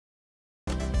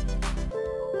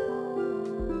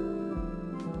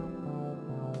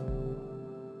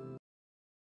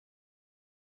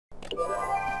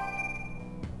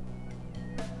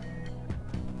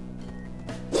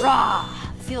Rah!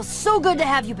 Feels so good to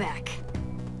have you back.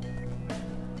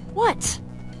 What?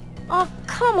 Oh,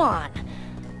 come on.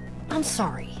 I'm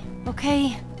sorry,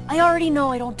 okay? I already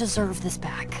know I don't deserve this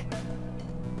back.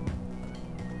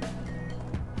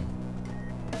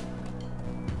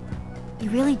 You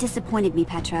really disappointed me,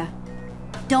 Petra.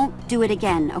 Don't do it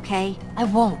again, okay? I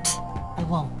won't. I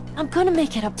won't. I'm gonna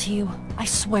make it up to you. I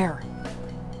swear.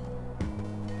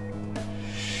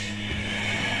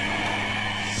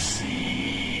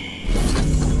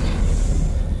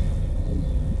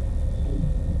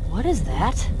 What is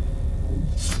that?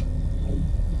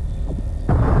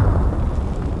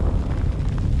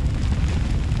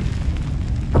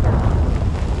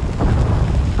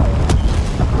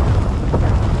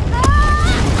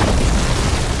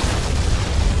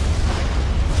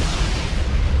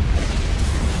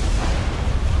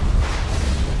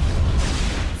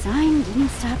 Sign didn't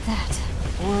stop that.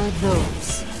 Or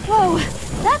those. Whoa,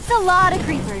 that's a lot of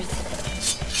creepers.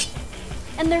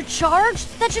 And they're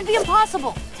charged? That should be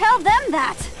impossible. Tell them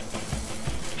that.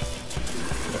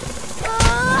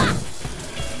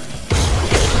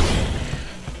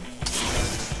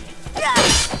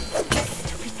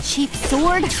 Stupid cheap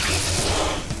sword.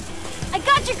 I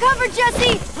got you covered,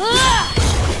 Jesse!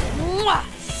 Mwah!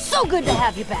 So good to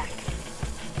have you back.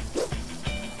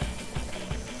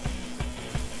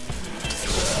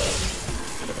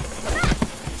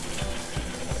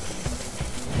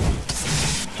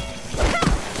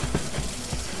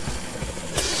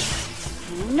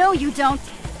 No, you don't.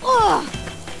 Ugh!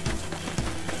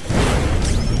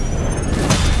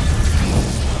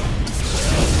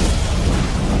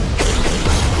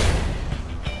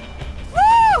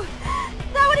 Woo!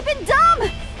 That would have been dumb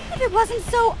if it wasn't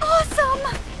so awesome.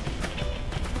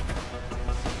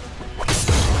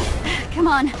 Come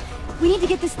on, we need to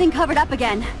get this thing covered up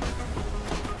again.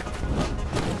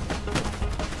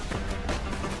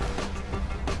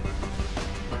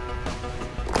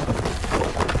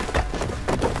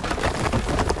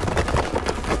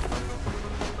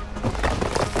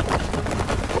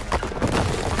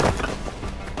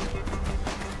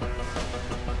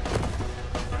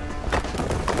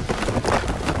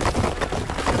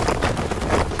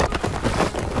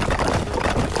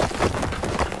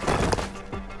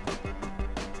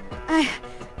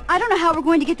 I don't know how we're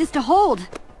going to get this to hold.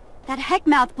 That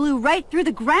heckmouth blew right through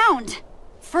the ground.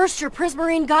 First your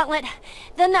prismarine gauntlet,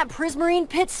 then that prismarine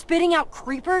pit spitting out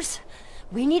creepers.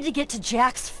 We need to get to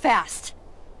Jax fast.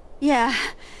 Yeah.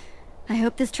 I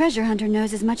hope this treasure hunter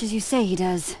knows as much as you say he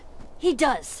does. He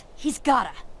does. He's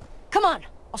gotta. Come on,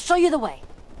 I'll show you the way.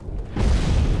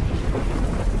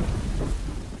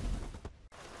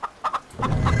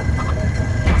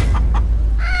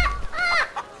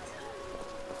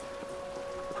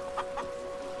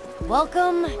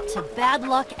 Welcome to Bad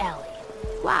Luck Alley.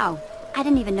 Wow, I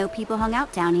didn't even know people hung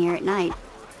out down here at night.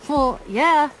 Well,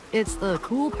 yeah, it's the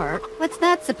cool part. What's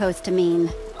that supposed to mean?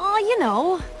 Oh, you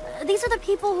know, these are the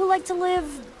people who like to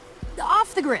live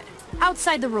off the grid,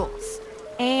 outside the rules.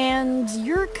 And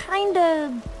you're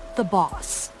kinda the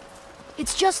boss.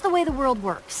 It's just the way the world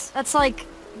works. That's like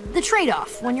the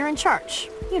trade-off when you're in charge.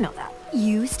 You know that.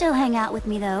 You still hang out with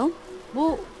me, though?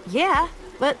 Well, yeah,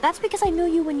 but that's because I knew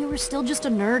you when you were still just a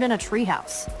nerd in a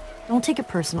treehouse. Don't take it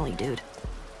personally, dude.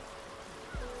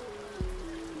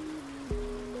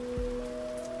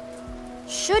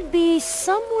 Should be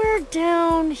somewhere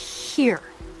down here,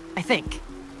 I think.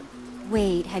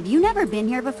 Wait, have you never been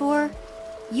here before?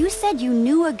 You said you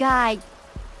knew a guy...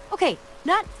 Okay,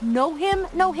 not know him,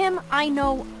 I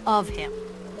know of him.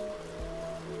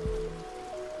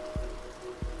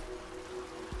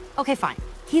 Okay, fine.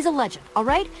 He's a legend,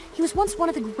 alright? He was once one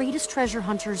of the greatest treasure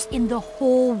hunters in the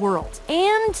whole world.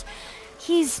 And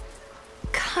he's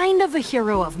kind of a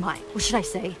hero of mine. What should I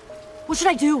say? What should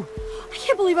I do? I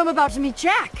can't believe I'm about to meet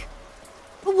Jack.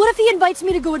 But what if he invites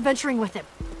me to go adventuring with him?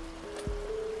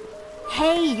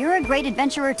 Hey, you're a great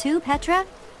adventurer too, Petra.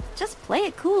 Just play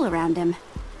it cool around him.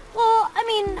 Well, I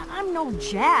mean, I'm no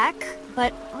Jack,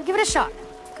 but I'll give it a shot.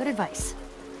 Good advice.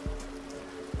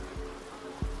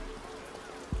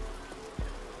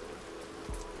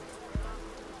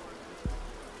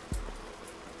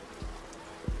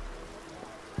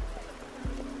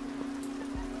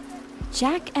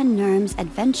 Jack and Nerm's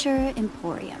Adventure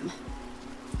Emporium.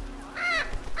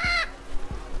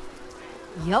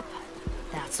 Yup,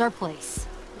 that's our place.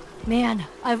 Man,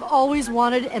 I've always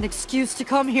wanted an excuse to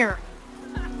come here.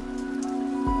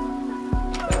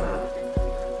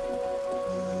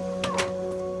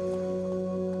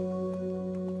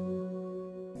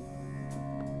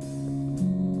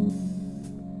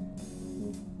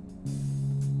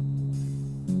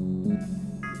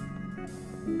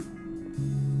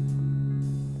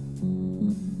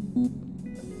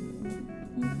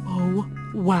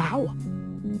 Wow.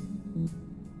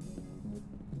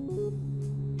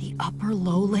 The upper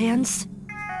lowlands?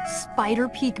 Spider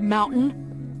Peak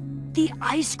Mountain? The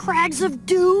ice crags of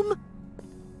doom?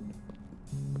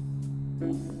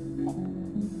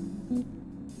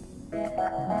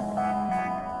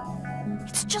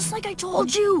 It's just like I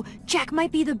told you! Jack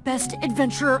might be the best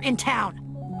adventurer in town.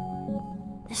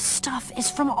 This stuff is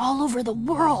from all over the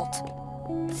world.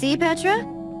 See, Petra?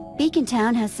 Beacon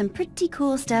Town has some pretty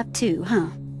cool stuff too, huh?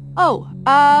 Oh,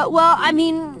 well, I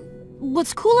mean,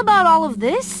 what's cool about all of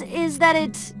this is that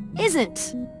it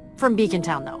isn't from Beacon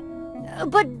Town, though.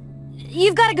 But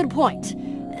you've got a good point.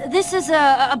 This is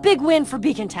a big win for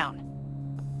Beacon Town.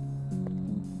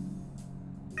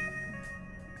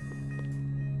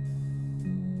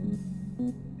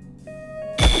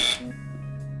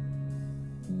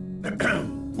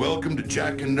 Welcome to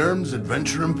Jack and Nerm's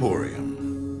Adventure Emporium.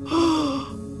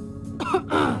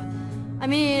 I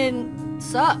mean,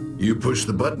 sup? You pushed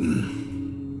the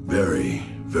button. Very,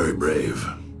 very brave.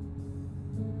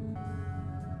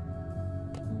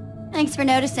 Thanks for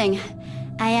noticing.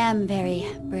 I am very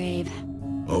brave.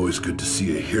 Always good to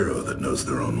see a hero that knows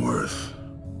their own worth.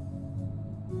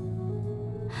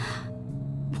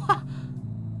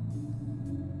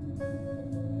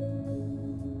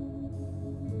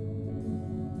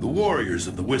 The warriors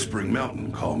of the Whispering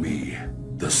Mountain call me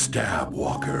the Stab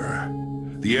Walker.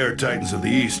 The Air Titans of the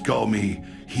East call me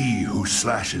he who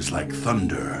slashes like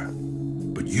thunder.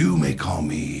 But you may call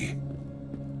me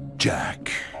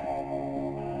Jack.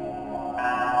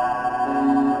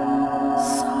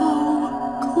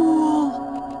 So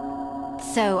cool.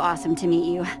 So awesome to meet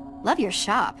you. Love your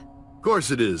shop. Of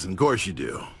course it is, and of course you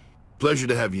do. Pleasure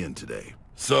to have you in today.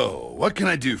 So, what can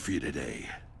I do for you today?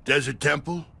 Desert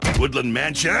Temple? Woodland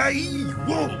Mansion?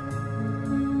 Whoa!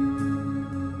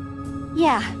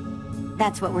 Yeah,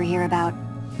 that's what we're here about.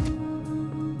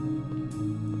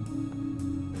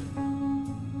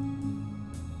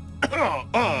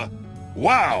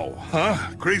 Wow, huh?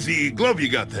 Crazy glove you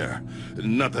got there.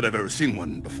 Not that I've ever seen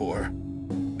one before.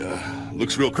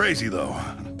 Looks real crazy, though.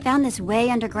 Found this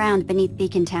way underground beneath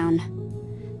Beacon Town.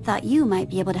 Thought you might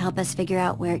be able to help us figure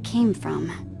out where it came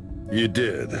from. You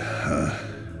did, huh?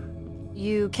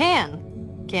 You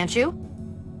can't you?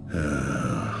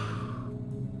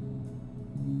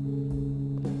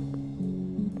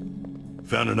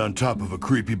 Found it on top of a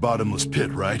creepy bottomless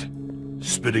pit, right?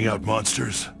 Spitting out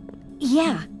monsters?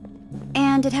 Yeah,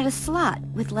 and it had a slot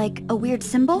with, like, a weird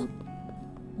symbol.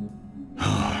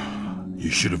 You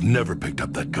should have never picked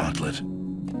up that gauntlet.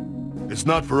 It's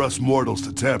not for us mortals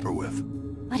to tamper with.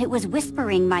 But it was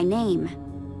whispering my name.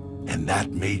 And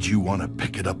that made you want to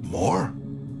pick it up more?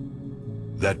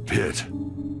 That pit,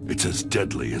 it's as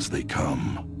deadly as they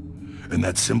come. And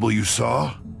that symbol you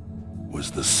saw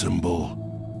was the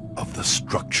symbol of the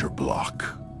structure block.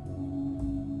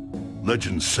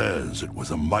 Legend says it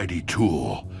was a mighty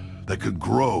tool that could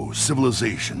grow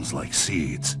civilizations like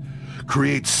seeds,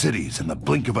 create cities in the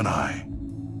blink of an eye.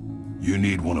 You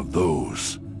need one of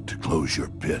those to close your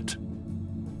pit.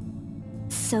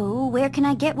 So, where can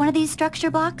I get one of these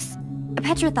structure blocks?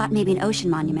 Petra thought maybe an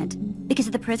ocean monument, because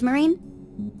of the prismarine?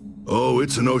 Oh,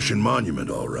 it's an ocean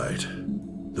monument, all right.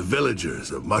 The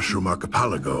villagers of Mushroom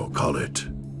Archipelago call it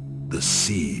the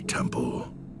Sea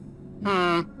Temple.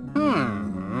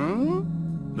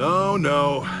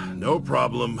 No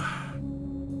problem.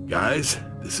 Guys,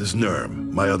 this is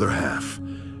Nerm, my other half.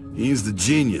 He's the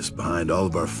genius behind all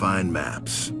of our fine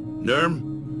maps.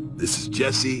 Nerm, this is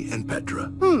Jesse and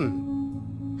Petra.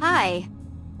 Hi.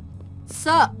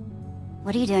 Sup?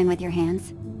 What are you doing with your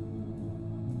hands?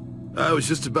 I was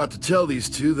just about to tell these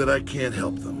two that I can't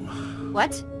help them.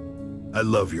 What? I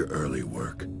love your early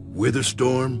work.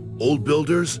 Witherstorm, Old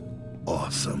Builders,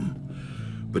 awesome.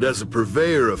 But as a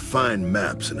purveyor of fine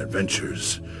maps and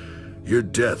adventures, your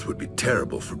death would be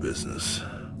terrible for business.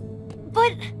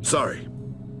 But... Sorry,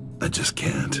 I just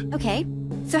can't. Okay,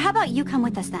 so how about you come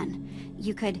with us then?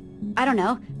 You could, I don't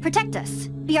know, protect us,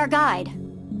 be our guide.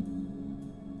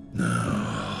 No.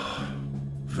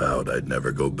 Vowed I'd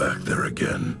never go back there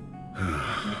again.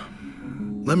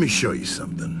 Let me show you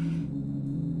something.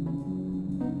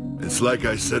 It's like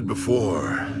I said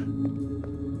before.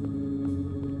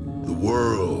 The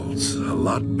world's a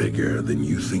lot bigger than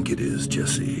you think it is,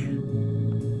 Jesse.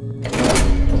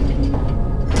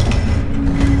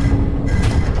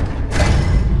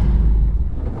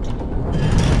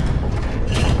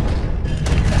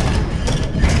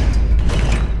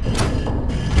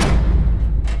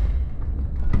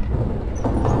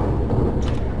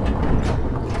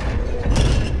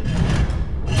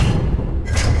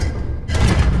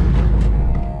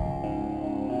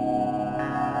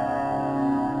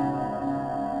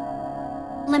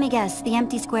 Let me guess, the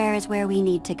empty square is where we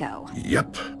need to go.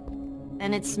 Yep.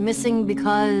 And it's missing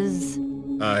because...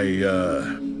 I,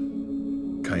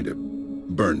 kind of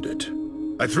burned it.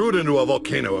 I threw it into a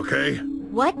volcano, okay?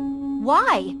 What?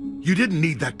 Why? You didn't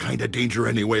need that kind of danger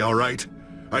anyway, all right?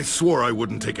 I swore I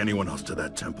wouldn't take anyone else to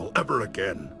that temple ever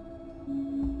again.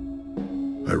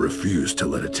 I refused to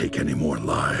let it take any more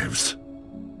lives.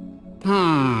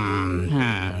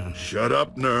 Shut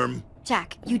up, Nerm.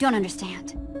 Jack, you don't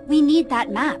understand. We need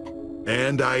that map.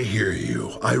 And I hear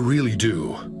you. I really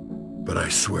do. But I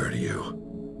swear to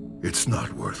you, it's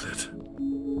not worth it.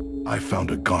 I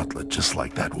found a gauntlet just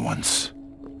like that once.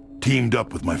 Teamed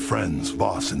up with my friends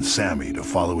Voss and Sammy to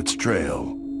follow its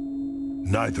trail.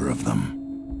 Neither of them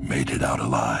made it out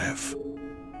alive.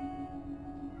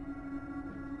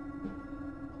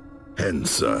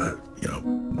 Hence,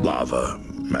 lava,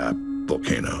 map,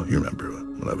 volcano. You remember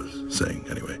what I was saying,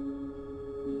 anyway.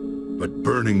 But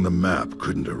burning the map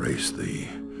couldn't erase the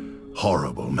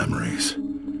horrible memories.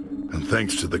 And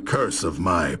thanks to the curse of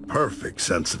my perfect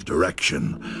sense of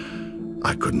direction,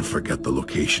 I couldn't forget the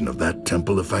location of that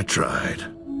temple if I tried.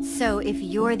 So if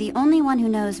you're the only one who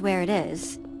knows where it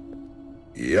is...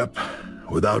 Yep.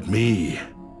 Without me,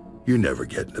 you never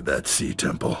get into that sea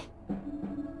temple.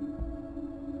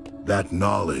 That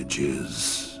knowledge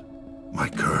is my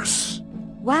curse.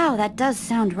 Wow, that does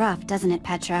sound rough, doesn't it,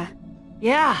 Petra?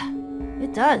 Yeah,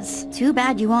 it does. Too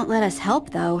bad you won't let us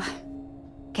help, though.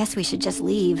 Guess we should just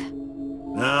leave.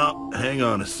 Now, hang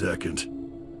on a second.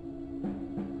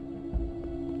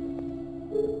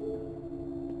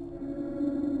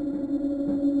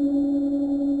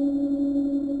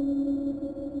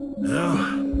 Well,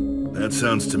 that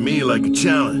sounds to me like a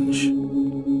challenge.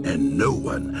 And no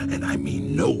one, and I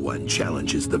mean no one,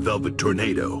 challenges the Velvet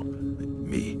Tornado,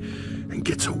 me, and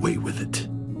gets away with it.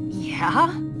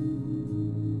 Yeah?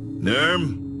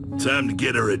 Nerm, time to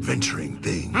get our adventuring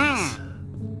things.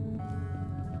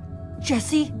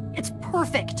 Jesse, it's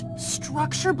perfect.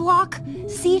 Structure block,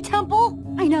 sea temple.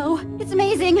 I know, it's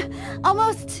amazing.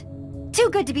 Almost too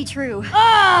good to be true.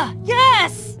 Ah,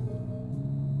 yes!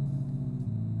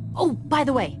 Oh, by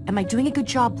the way, am I doing a good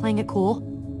job playing it cool?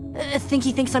 Think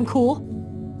he thinks I'm cool?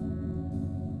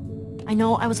 I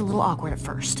know I was a little awkward at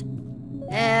first.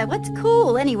 What's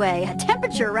cool anyway? A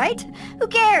temperature, right? Who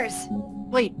cares?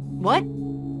 Wait, what?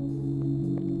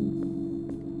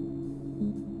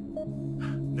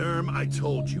 Nerm, I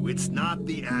told you, it's not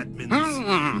the admins.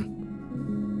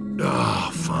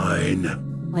 Ah, fine.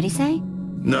 What'd he say?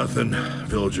 Nothing.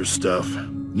 Villager stuff.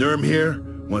 Nerm here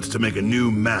wants to make a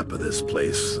new map of this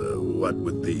place. What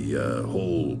with the,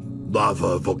 whole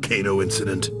lava volcano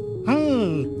incident.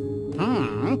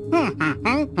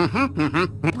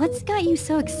 What's got you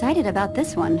so excited about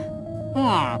this one?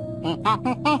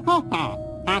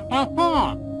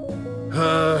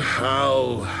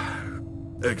 I'll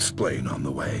explain on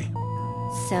the way.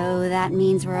 So that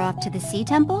means we're off to the sea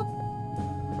temple?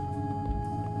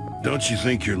 Don't you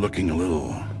think you're looking a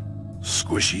little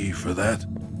squishy for that?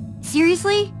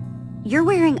 Seriously? You're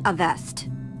wearing a vest.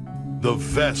 The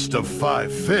vest of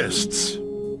 5 fists.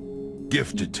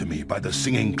 Gifted to me by the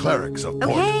singing clerics of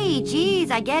Port. Okay,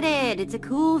 geez, I get it. It's a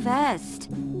cool vest.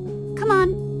 Come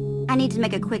on. I need to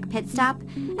make a quick pit stop,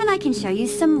 and I can show you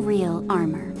some real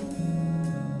armor.